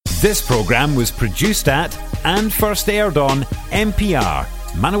This programme was produced at and first aired on MPR,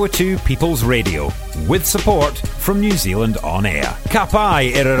 Manawatu People's Radio, with support from New Zealand On Air. Ka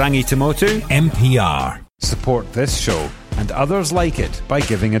pai irarangi tamotu, MPR. Support this show and others like it by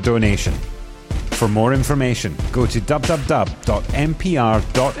giving a donation. For more information, go to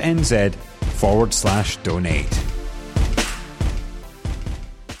www.mpr.nz/donate.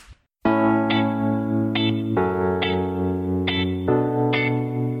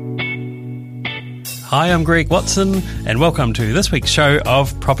 Hi, I'm Greg Watson, and welcome to this week's show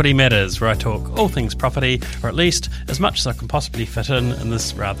of Property Matters, where I talk all things property, or at least as much as I can possibly fit in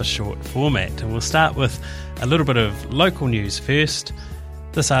this rather short format. And we'll start with a little bit of local news first.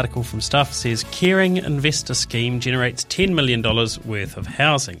 This article from Stuff says Caring Investor Scheme generates $10 million worth of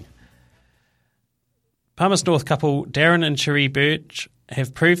housing. Palmers North couple Darren and Cherie Birch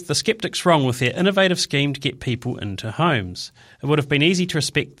have proved the sceptics wrong with their innovative scheme to get people into homes. It would have been easy to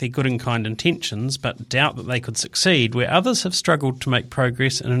respect their good and kind intentions, but doubt that they could succeed where others have struggled to make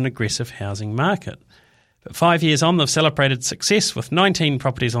progress in an aggressive housing market. But 5 years on, they've celebrated success with 19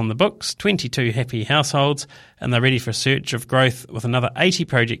 properties on the books, 22 happy households, and they're ready for a surge of growth with another 80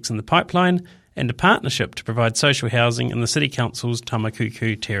 projects in the pipeline and a partnership to provide social housing in the City Council's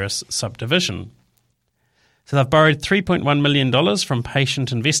Tamakuku Terrace subdivision. So they've borrowed $3.1 million from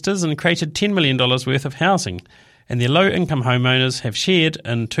patient investors and created $10 million worth of housing, and their low-income homeowners have shared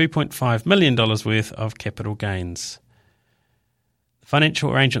in $2.5 million worth of capital gains. The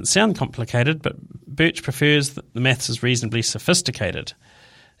financial arrangements sound complicated, but Birch prefers that the maths is reasonably sophisticated.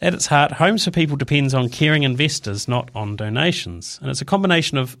 At its heart, Homes for People depends on caring investors, not on donations, and it's a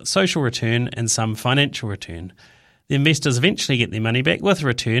combination of social return and some financial return. The investors eventually get their money back with a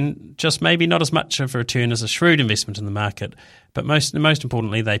return, just maybe not as much of a return as a shrewd investment in the market, but most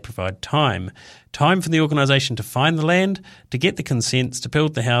importantly they provide time. Time for the organisation to find the land, to get the consents, to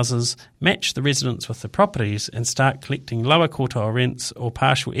build the houses, match the residents with the properties and start collecting lower quartile rents or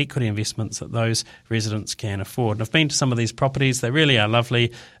partial equity investments that those residents can afford. And I've been to some of these properties, they really are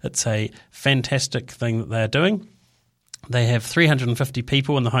lovely. It's a fantastic thing that they're doing. They have 350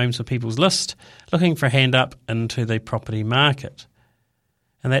 people in the Homes for People's list looking for a hand up into the property market.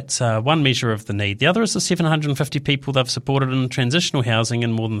 And that's one measure of the need. The other is the 750 people they've supported in transitional housing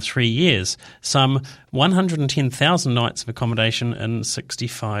in more than 3 years, some 110,000 nights of accommodation in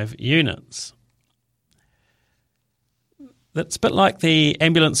 65 units. That's a bit like the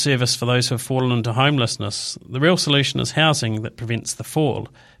ambulance service for those who have fallen into homelessness. The real solution is housing that prevents the fall.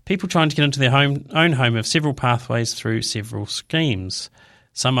 People trying to get into their own home have several pathways through several schemes.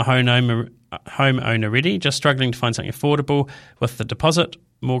 Some are homeowner ready, just struggling to find something affordable with the deposit,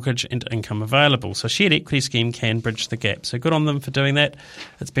 mortgage and income available. So a shared equity scheme can bridge the gap. So good on them for doing that.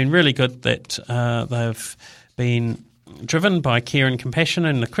 It's been really good that they've been driven by care and compassion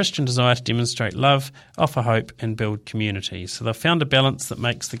and a Christian desire to demonstrate love, offer hope and build communities. So they've found a balance that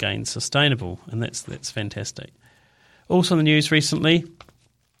makes the gains sustainable, and that's fantastic. Also in the news recently,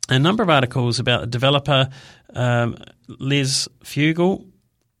 a number of articles about a developer, Les Fugel,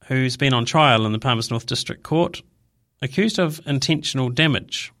 who's been on trial in the Palmers North District Court, accused of intentional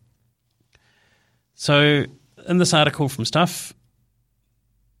damage. So in this article from Stuff,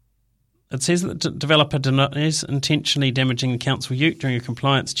 it says that the developer denies intentionally damaging the council ute during a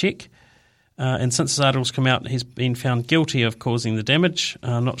compliance check. And since this article's come out, he's been found guilty of causing the damage.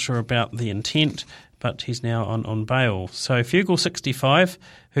 I'm not sure about the intent, but he's now on bail. So Fugel, 65,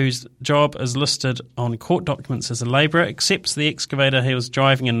 whose job is listed on court documents as a labourer, accepts the excavator he was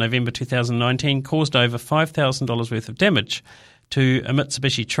driving in November 2019 caused over $5,000 worth of damage to a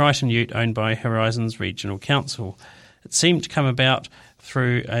Mitsubishi Triton ute owned by Horizons Regional Council. It seemed to come about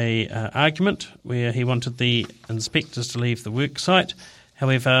through a argument where he wanted the inspectors to leave the work site.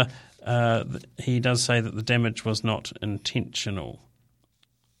 However, he does say that the damage was not intentional.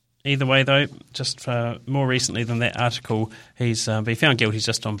 Either way, though, just more recently than that article, he's been found guilty. He's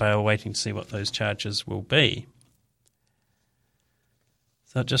just on bail waiting to see what those charges will be.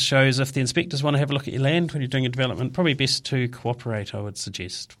 So it just shows if the inspectors want to have a look at your land when you're doing a development, probably best to cooperate, I would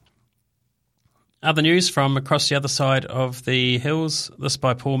suggest. Other news from across the other side of the hills, this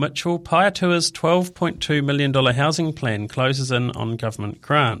by Paul Mitchell. Paeatua's $12.2 million housing plan closes in on government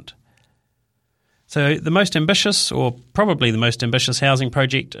grant. So the most ambitious, or probably the most ambitious housing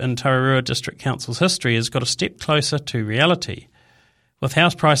project in Tararua District Council's history has got a step closer to reality. With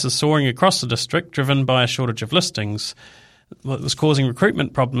house prices soaring across the district, driven by a shortage of listings, that was causing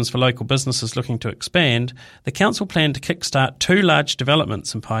recruitment problems for local businesses looking to expand, the council planned to kickstart 2 large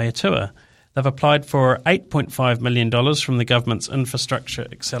developments in Paeatua. They've applied for $8.5 million from the government's Infrastructure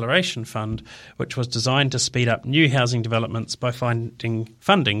Acceleration Fund, which was designed to speed up new housing developments by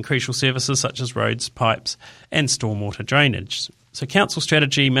funding crucial services such as roads, pipes and stormwater drainage. So Council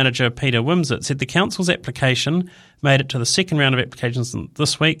Strategy Manager Peter Wimsett said the Council's application made it to the second round of applications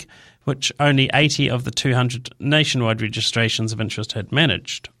this week, which only 80 of the 200 nationwide registrations of interest had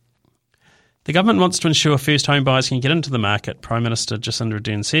managed. The government wants to ensure first home buyers can get into the market, Prime Minister Jacinda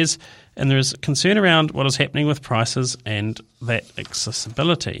Ardern says, and there is concern around what is happening with prices and that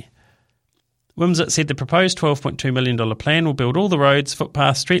accessibility. Wimsett said the proposed $12.2 million plan will build all the roads,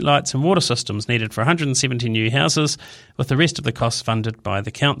 footpaths, streetlights and water systems needed for 170 new houses, with the rest of the costs funded by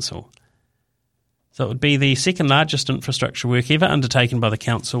the council. So it would be the second largest infrastructure work ever undertaken by the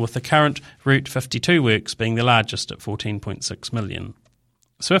council, with the current Route 52 works being the largest at $14.6 million.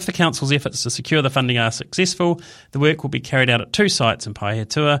 So if the council's efforts to secure the funding are successful, the work will be carried out at two sites in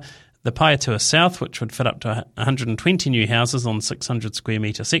Paehetua, the Paehetua South, which would fit up to 120 new houses on 600 square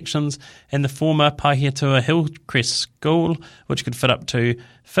metre sections, and the former Paehetua Hillcrest School, which could fit up to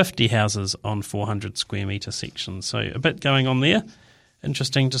 50 houses on 400 square metre sections. So a bit going on there.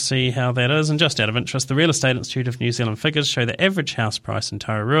 Interesting to see how that is. And just out of interest, the Real Estate Institute of New Zealand figures show the average house price in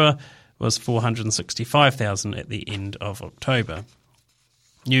Tararua was $465,000 at the end of October.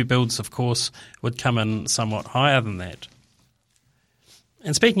 New builds, of course, would come in somewhat higher than that.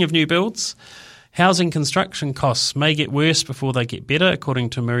 And speaking of new builds, housing construction costs may get worse before they get better,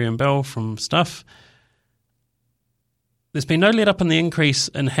 according to Miriam Bell from Stuff. There's been no let-up in the increase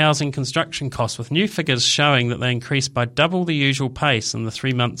in housing construction costs, with new figures showing that they increased by double the usual pace in the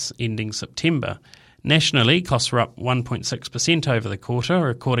 3 months ending September. Nationally, costs were up 1.6% over the quarter,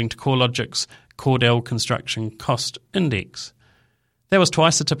 according to CoreLogic's Cordell Construction Cost Index. That was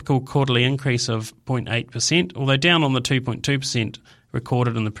twice the typical quarterly increase of 0.8%, although down on the 2.2%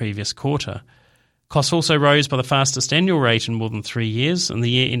 recorded in the previous quarter. Costs also rose by the fastest annual rate in more than 3 years in the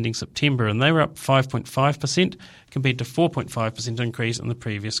year ending September, and they were up 5.5% compared to 4.5% increase in the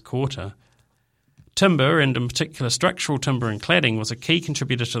previous quarter. Timber, and in particular structural timber and cladding, was a key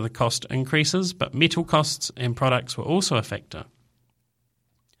contributor to the cost increases, but metal costs and products were also a factor.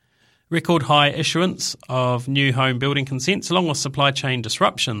 Record high issuance of new home building consents, along with supply chain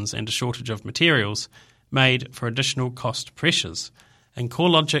disruptions and a shortage of materials, made for additional cost pressures. And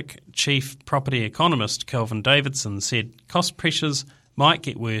CoreLogic chief property economist Kelvin Davidson said cost pressures might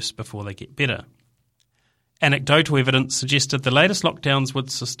get worse before they get better. Anecdotal evidence suggested the latest lockdowns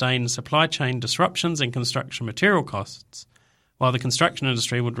would sustain supply chain disruptions and construction material costs, while the construction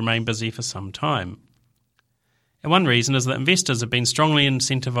industry would remain busy for some time. And one reason is that investors have been strongly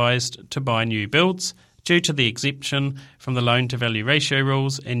incentivised to buy new builds due to the exemption from the loan-to-value ratio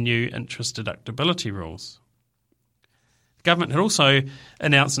rules and new interest deductibility rules. The government had also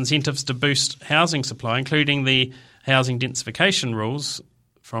announced incentives to boost housing supply, including the housing densification rules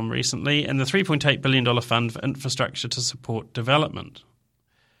from recently and the $3.8 billion fund for infrastructure to support development.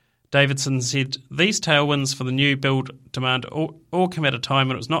 Davidson said these tailwinds for the new build demand all come at a time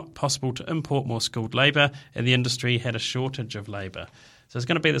when it was not possible to import more skilled labour and the industry had a shortage of labour. So there's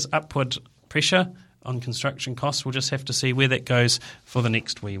going to be this upward pressure on construction costs. We'll just have to see where that goes for the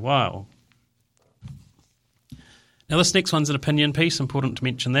next wee while. Now this next one's an opinion piece, important to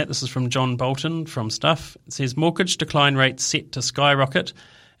mention that. This is from John Bolton from Stuff. It says, mortgage decline rates set to skyrocket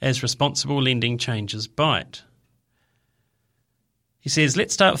as responsible lending changes bite. He says,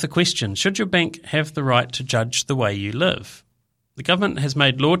 let's start with the question, should your bank have the right to judge the way you live? The government has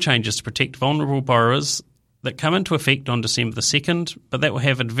made law changes to protect vulnerable borrowers that come into effect on December the 2nd, but that will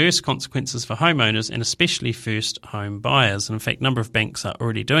have adverse consequences for homeowners and especially first home buyers. And in fact, a number of banks are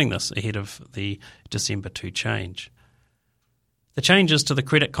already doing this ahead of the December 2 change. The changes to the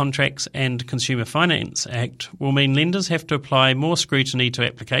Credit Contracts and Consumer Finance Act will mean lenders have to apply more scrutiny to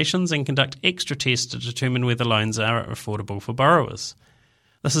applications and conduct extra tests to determine whether loans are affordable for borrowers.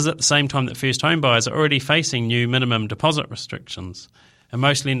 This is at the same time that first home buyers are already facing new minimum deposit restrictions, and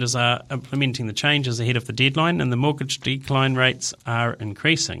most lenders are implementing the changes ahead of the deadline, and the mortgage decline rates are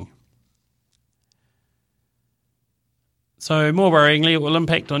increasing. So more worryingly, it will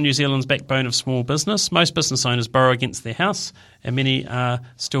impact on New Zealand's backbone of small business. Most business owners borrow against their house, and many are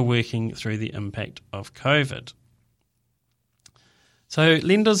still working through the impact of COVID. So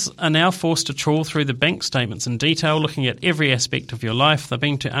lenders are now forced to trawl through the bank statements in detail, looking at every aspect of your life. They're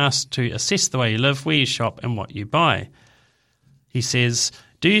being asked to assess the way you live, where you shop and what you buy. He says,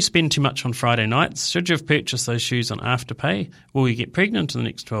 Do you spend too much on Friday nights? Should you have purchased those shoes on Afterpay? Will you get pregnant in the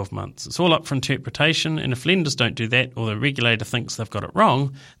next 12 months? It's all up for interpretation, and if lenders don't do that or the regulator thinks they've got it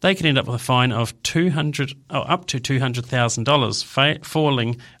wrong, they could end up with a fine of up to $200,000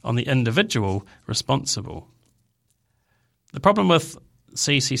 falling on the individual responsible. The problem with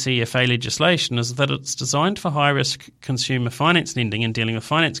CCCFA legislation is that it's designed for high-risk consumer finance lending and dealing with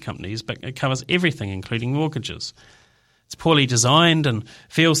finance companies, but it covers everything, including mortgages. It's poorly designed and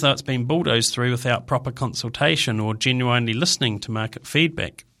feels though it's been bulldozed through without proper consultation or genuinely listening to market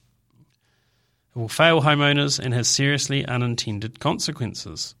feedback. It will fail homeowners and has seriously unintended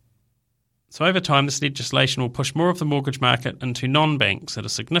consequences. So over time, this legislation will push more of the mortgage market into non-banks at a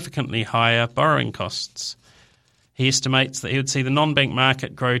significantly higher borrowing costs. He estimates that he would see the non-bank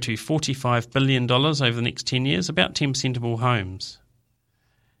market grow to $45 billion over the next 10 years, about 10% of all homes.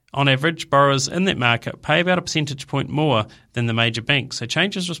 On average, borrowers in that market pay about a percentage point more than the major banks, so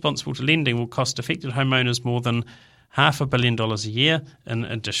changes responsible to lending will cost affected homeowners more than $500 million a year in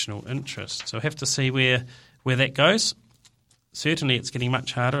additional interest. So we'll have to see where that goes. Certainly it's getting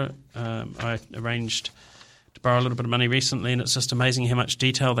much harder. I arranged to borrow a little bit of money recently, and it's just amazing how much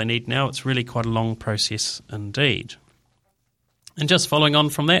detail they need now. It's really quite a long process indeed. And just following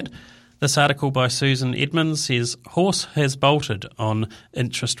on from that, this article by Susan Edmonds says, horse has bolted on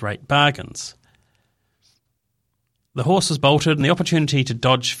interest rate bargains. The horse has bolted and the opportunity to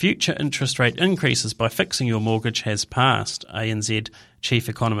dodge future interest rate increases by fixing your mortgage has passed, ANZ Chief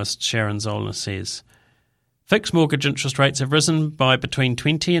Economist Sharon Zollner says. Fixed mortgage interest rates have risen by between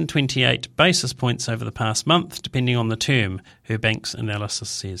 20 and 28 basis points over the past month, depending on the term, her bank's analysis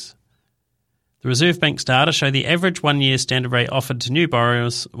says. The Reserve Bank's data show the average one-year standard rate offered to new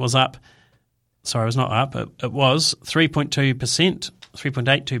borrowers was up. Sorry, it was not up. It was 3.2%,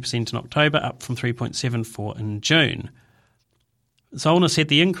 3.82% in October, up from 3.74% in June. Zollner said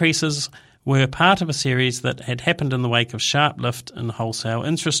the increases were part of a series that had happened in the wake of sharp lift in wholesale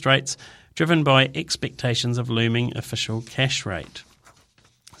interest rates, driven by expectations of looming official cash rate.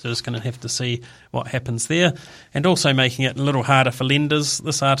 So just going to have to see what happens there. And also making it a little harder for lenders,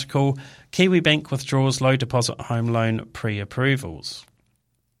 this article, Kiwi Bank withdraws low deposit home loan pre-approvals.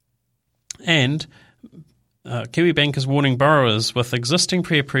 And Kiwi Bank is warning borrowers with existing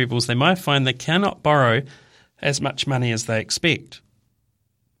pre-approvals they might find they cannot borrow as much money as they expect.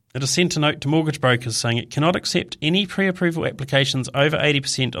 It has sent a note to mortgage brokers saying it cannot accept any pre-approval applications over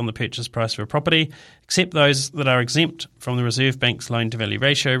 80% on the purchase price of a property, except those that are exempt from the Reserve Bank's loan-to-value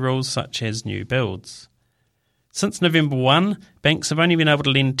ratio rules, such as new builds. Since November 1, banks have only been able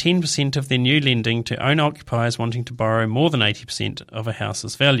to lend 10% of their new lending to owner-occupiers wanting to borrow more than 80% of a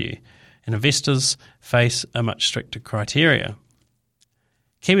house's value, and investors face a much stricter criteria.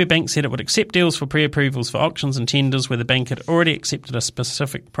 Kiwi Bank said it would accept deals for pre-approvals for auctions and tenders where the bank had already accepted a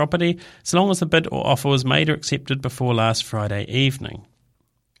specific property, so long as the bid or offer was made or accepted before last Friday evening.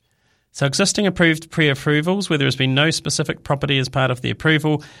 So existing approved pre-approvals, where there has been no specific property as part of the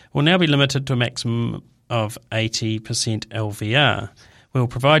approval, will now be limited to a maximum of 80% LVR. We will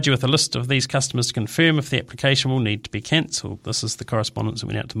provide you with a list of these customers to confirm if the application will need to be cancelled. This is the correspondence that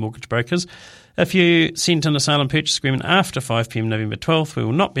went out to mortgage brokers. If you sent in a sale and purchase agreement after 5 p.m. November 12th, we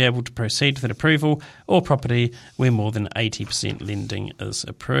will not be able to proceed with that approval or property where more than 80% lending is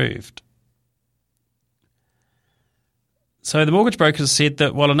approved. So the mortgage brokers said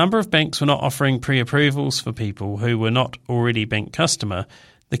that while a number of banks were not offering pre-approvals for people who were not already bank customer,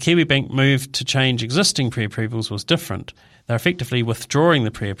 the Kiwi Bank move to change existing pre-approvals was different. They're effectively withdrawing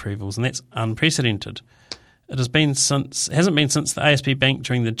the pre-approvals, and that's unprecedented. It hasn't been since the ASB Bank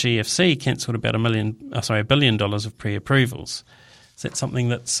during the GFC cancelled about $1 billion of pre-approvals. So that's something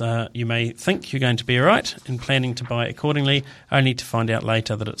that's you may think you're going to be all right and planning to buy accordingly, only to find out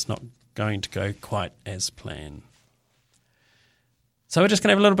later that it's not going to go quite as planned. So we're just going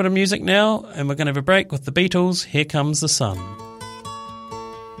to have a little bit of music now, and we're going to have a break with the Beatles. Here Comes the Sun.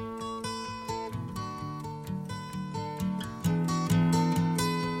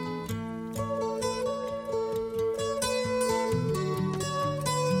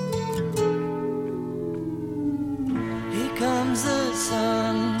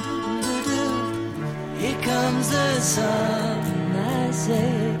 Sun, I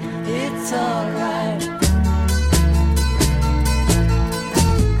say it's alright.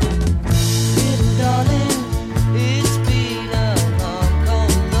 Little darling, it's been a long,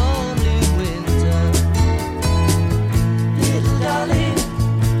 cold, lonely winter. Little darling,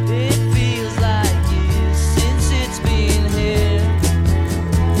 it feels like years since it's been here.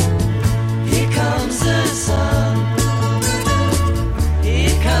 Here comes the sun.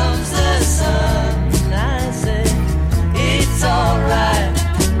 Here comes the sun. It's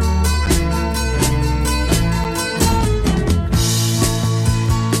alright.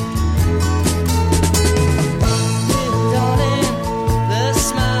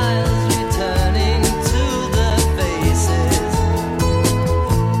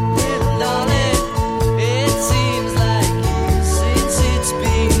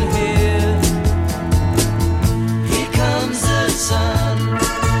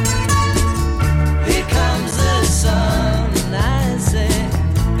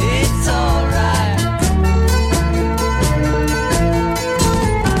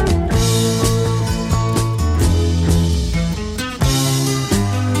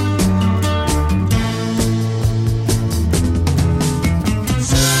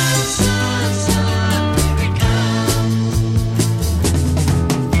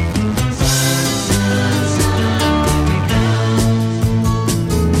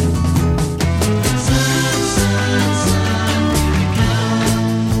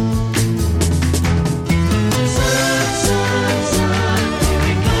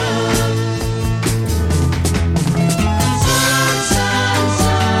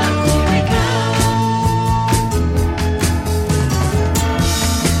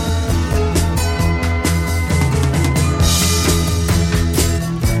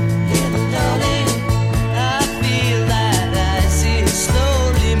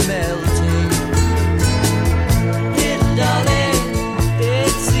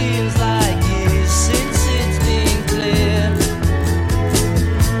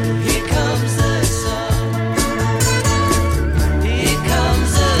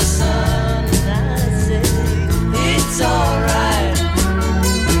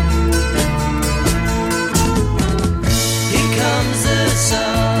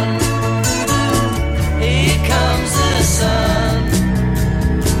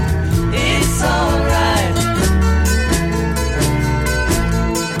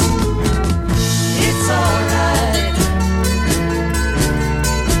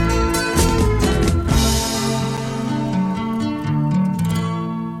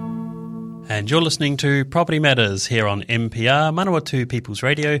 And you're listening to Property Matters here on MPR, Manawatu People's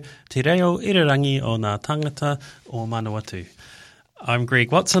Radio, Te reo irirangi o ngā tangata o Manawatu. I'm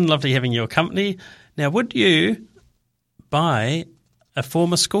Greg Watson, lovely having your company. Now, would you buy a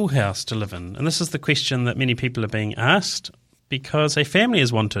former schoolhouse to live in? And this is the question that many people are being asked because a family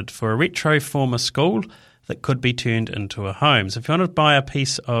is wanted for a retro former school that could be turned into a home. So if you want to buy a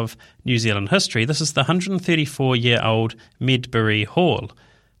piece of New Zealand history, this is the 134-year-old Medbury Hall.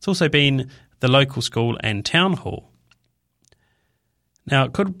 It's also been the local school and town hall. Now,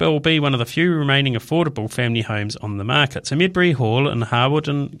 it could well be one of the few remaining affordable family homes on the market. So Medbury Hall in Harwood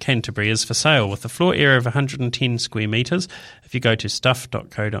in Canterbury is for sale with a floor area of 110 square metres. If you go to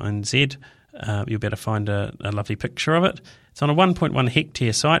stuff.co.nz, you'll be able to find a lovely picture of it. It's on a 1.1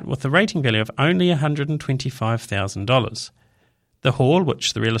 hectare site with a rating value of only $125,000. The hall,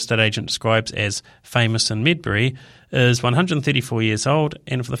 which the real estate agent describes as famous in Medbury, is 134 years old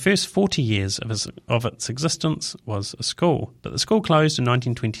and for the first 40 years of its existence was a school. But the school closed in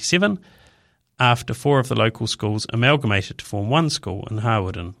 1927 after 4 of the local schools amalgamated to form one school in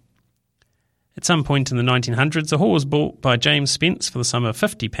Harwood. At some point in the 1900s, the hall was bought by James Spence for the sum of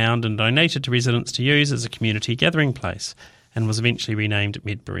 £50 and donated to residents to use as a community gathering place and was eventually renamed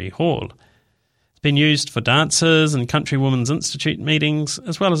Medbury Hall. Been used for dances and Country Women's Institute meetings,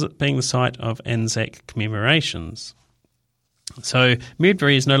 as well as it being the site of Anzac commemorations. So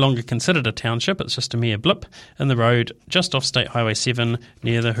Medbury is no longer considered a township, it's just a mere blip in the road just off State Highway 7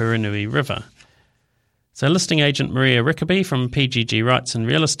 near the Huranui River. So listing agent Maria Rickaby from PGG Rights and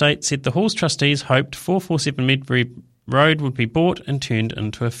Real Estate said the hall's trustees hoped 447 Medbury Road would be bought and turned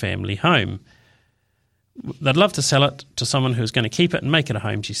into a family home. They'd love to sell it to someone who's going to keep it and make it a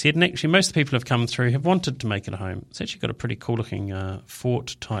home, she said. And actually, most of the people who have come through have wanted to make it a home. It's actually got a pretty cool-looking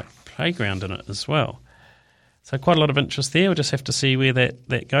fort-type playground in it as well. So quite a lot of interest there. We'll just have to see where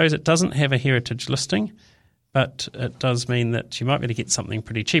that goes. It doesn't have a heritage listing, but it does mean that you might be able to get something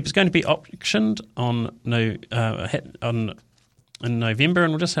pretty cheap. It's going to be auctioned in November,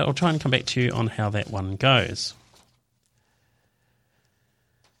 and I'll try and come back to you on how that one goes.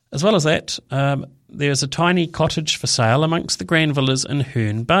 As well as that, there's a tiny cottage for sale amongst the grand villas in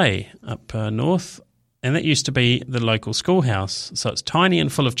Herne Bay up north, and that used to be the local schoolhouse. So it's tiny and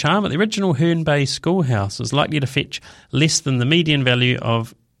full of charm, but the original Herne Bay schoolhouse is likely to fetch less than the median value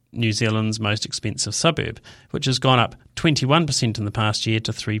of New Zealand's most expensive suburb, which has gone up 21% in the past year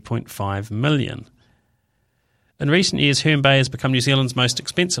to $3.5 million. In recent years, Herne Bay has become New Zealand's most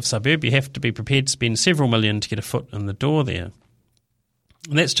expensive suburb. You have to be prepared to spend several million to get a foot in the door there.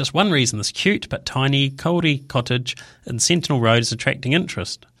 And that's just one reason this cute but tiny Kauri cottage in Sentinel Road is attracting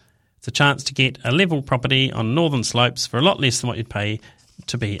interest. It's a chance to get a level property on northern slopes for a lot less than what you'd pay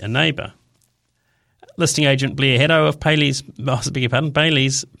to be a neighbour. Listing agent Blair Haddo of Bailey's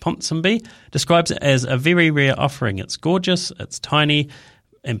Ponsonby describes it as a very rare offering. It's gorgeous, it's tiny,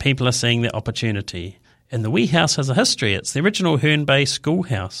 and people are seeing the opportunity. And the wee house has a history. It's the original Herne Bay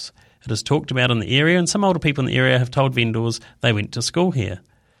schoolhouse. It is talked about in the area, and some older people in the area have told vendors they went to school here.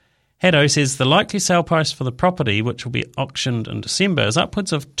 Haddo says the likely sale price for the property, which will be auctioned in December, is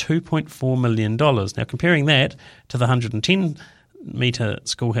upwards of $2.4 million. Now, comparing that to the 110-metre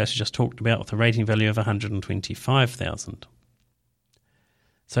schoolhouse you just talked about with a rating value of $125,000.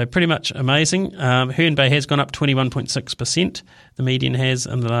 So pretty much amazing. Herne Bay has gone up 21.6%, the median has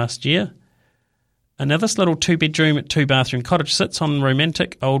in the last year. Now, this little 2-bedroom, 2-bathroom cottage sits on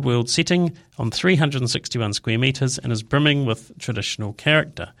romantic old world setting on 361 square metres and is brimming with traditional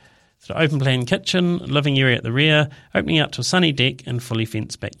character. It's an open plan kitchen, living area at the rear, opening out to a sunny deck and fully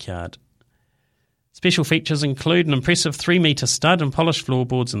fenced backyard. Special features include an impressive 3-metre stud and polished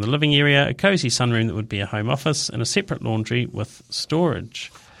floorboards in the living area, a cosy sunroom that would be a home office, and a separate laundry with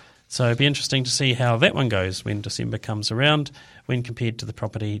storage. So it'd be interesting to see how that one goes when December comes around when compared to the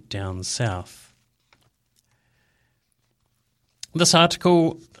property down south. This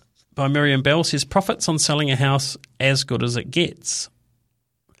article by Miriam Bell says profits on selling a house as good as it gets.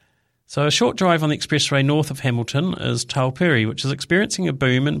 So a short drive on the expressway north of Hamilton is Taupiri, which is experiencing a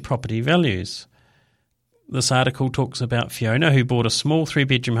boom in property values. This article talks about Fiona, who bought a small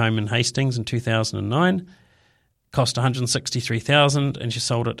 3-bedroom home in Hastings in 2009, cost $163,000, and she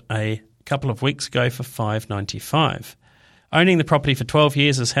sold it a couple of weeks ago for $595. Owning the property for 12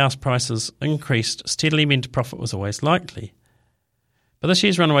 years as house prices increased steadily meant a profit was always likely. But this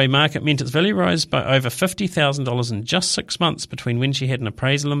year's runaway market meant its value rose by over $50,000 in just 6 months between when she had an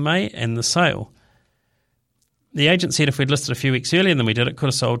appraisal in May and the sale. The agent said if we'd listed a few weeks earlier than we did, it could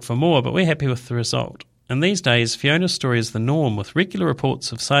have sold for more, but we're happy with the result. And these days, Fiona's story is the norm, with regular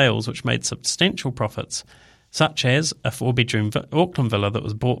reports of sales which made substantial profits such as a 4-bedroom Auckland villa that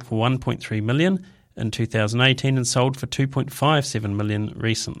was bought for $1.3 million in 2018 and sold for $2.57 million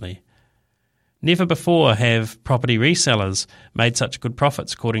recently. Never before have property resellers made such good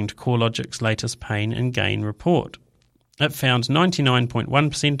profits, according to CoreLogic's latest Pain and Gain report. It found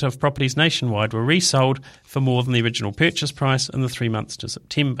 99.1% of properties nationwide were resold for more than the original purchase price in the 3 months to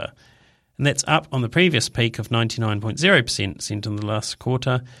September. And that's up on the previous peak of 99.0% sent in the last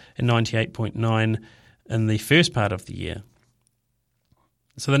quarter and 98.9% in the first part of the year.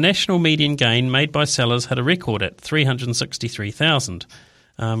 So the national median gain made by sellers had a record at $363,000.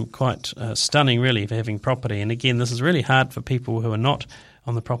 Quite stunning, really, for having property. And again, this is really hard for people who are not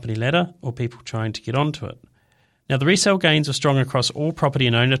on the property ladder or people trying to get onto it. Now, the resale gains were strong across all property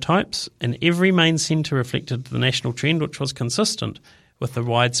and owner types, and every main centre reflected the national trend, which was consistent with the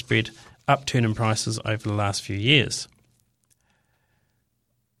widespread upturn in prices over the last few years.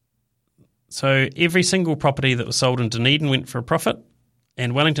 So every single property that was sold in Dunedin went for a profit,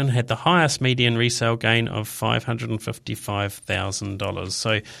 and Wellington had the highest median resale gain of $555,000.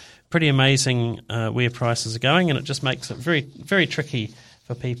 So pretty amazing where prices are going, and it just makes it very, very tricky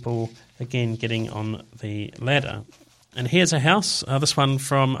for people, again, getting on the ladder. And here's a house, this one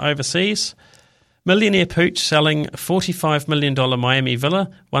from overseas. Millionaire Pooch selling $45 million Miami villa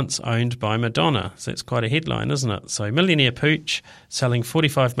once owned by Madonna. So that's quite a headline, isn't it? So Millionaire Pooch selling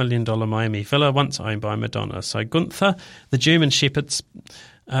 $45 million Miami villa once owned by Madonna. So Gunther, the German Shepherd,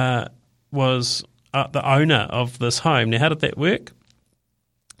 was the owner of this home. Now, how did that work?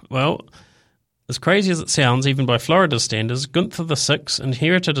 Well, as crazy as it sounds, even by Florida's standards, Gunther VI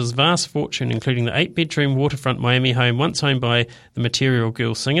inherited his vast fortune, including the 8-bedroom waterfront Miami home once owned by the Material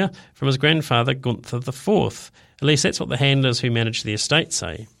Girl singer, from his grandfather Gunther IV. At least that's what the handlers who manage the estate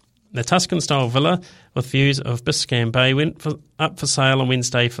say. The Tuscan-style villa with views of Biscayne Bay went up for sale on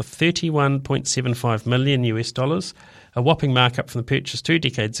Wednesday for $31.75 million US, a whopping markup from the purchase 2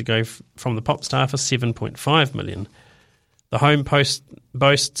 decades ago from the pop star for $7.5 million. The home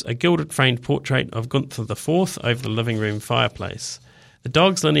boasts a gilded framed portrait of Gunther IV over the living room fireplace. The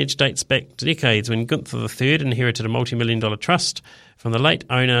dog's lineage dates back decades when Gunther III inherited a multi-million-dollar trust from the late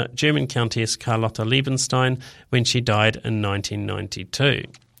owner, German Countess Carlotta Liebenstein, when she died in 1992.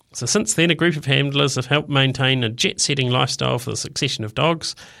 So since then, a group of handlers have helped maintain a jet-setting lifestyle for the succession of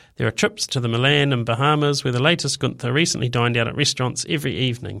dogs. There are trips to the Milan and Bahamas, where the latest Gunther recently dined out at restaurants every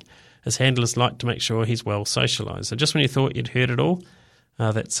evening. His handlers like to make sure he's well socialised. So just when you thought you'd heard it all,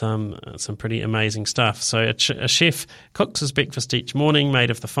 that's some pretty amazing stuff. So a chef cooks his breakfast each morning made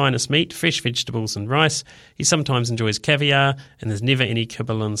of the finest meat, fresh vegetables and rice. He sometimes enjoys caviar, and there's never any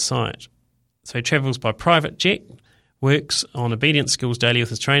kibble in sight. So he travels by private jet, works on obedience skills daily with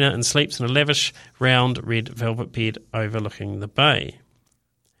his trainer, and sleeps in a lavish, round, red velvet bed overlooking the bay.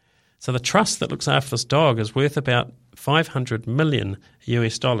 So the trust that looks after this dog is worth about $500 million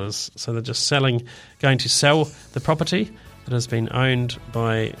US. So they're just going to sell the property that has been owned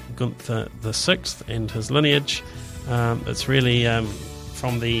by Gunther VI and his lineage. It's really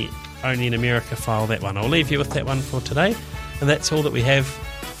from the Only in America file, that one. I'll leave you with that one for today. And that's all that we have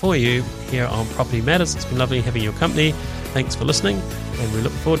for you here on Property Matters. It's been lovely having your company. Thanks for listening, and we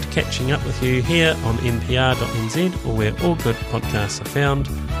look forward to catching up with you here on npr.nz or where all good podcasts are found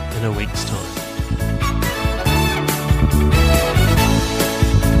in a week's time.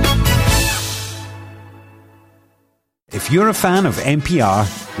 If you're a fan of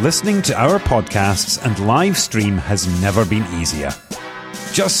NPR, listening to our podcasts and live stream has never been easier.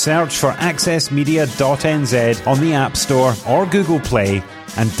 Just search for accessmedia.nz on the App Store or Google Play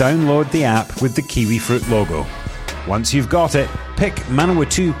and download the app with the kiwi fruit logo. Once you've got it, pick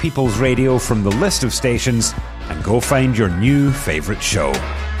Manawatu People's Radio from the list of stations and go find your new favourite show.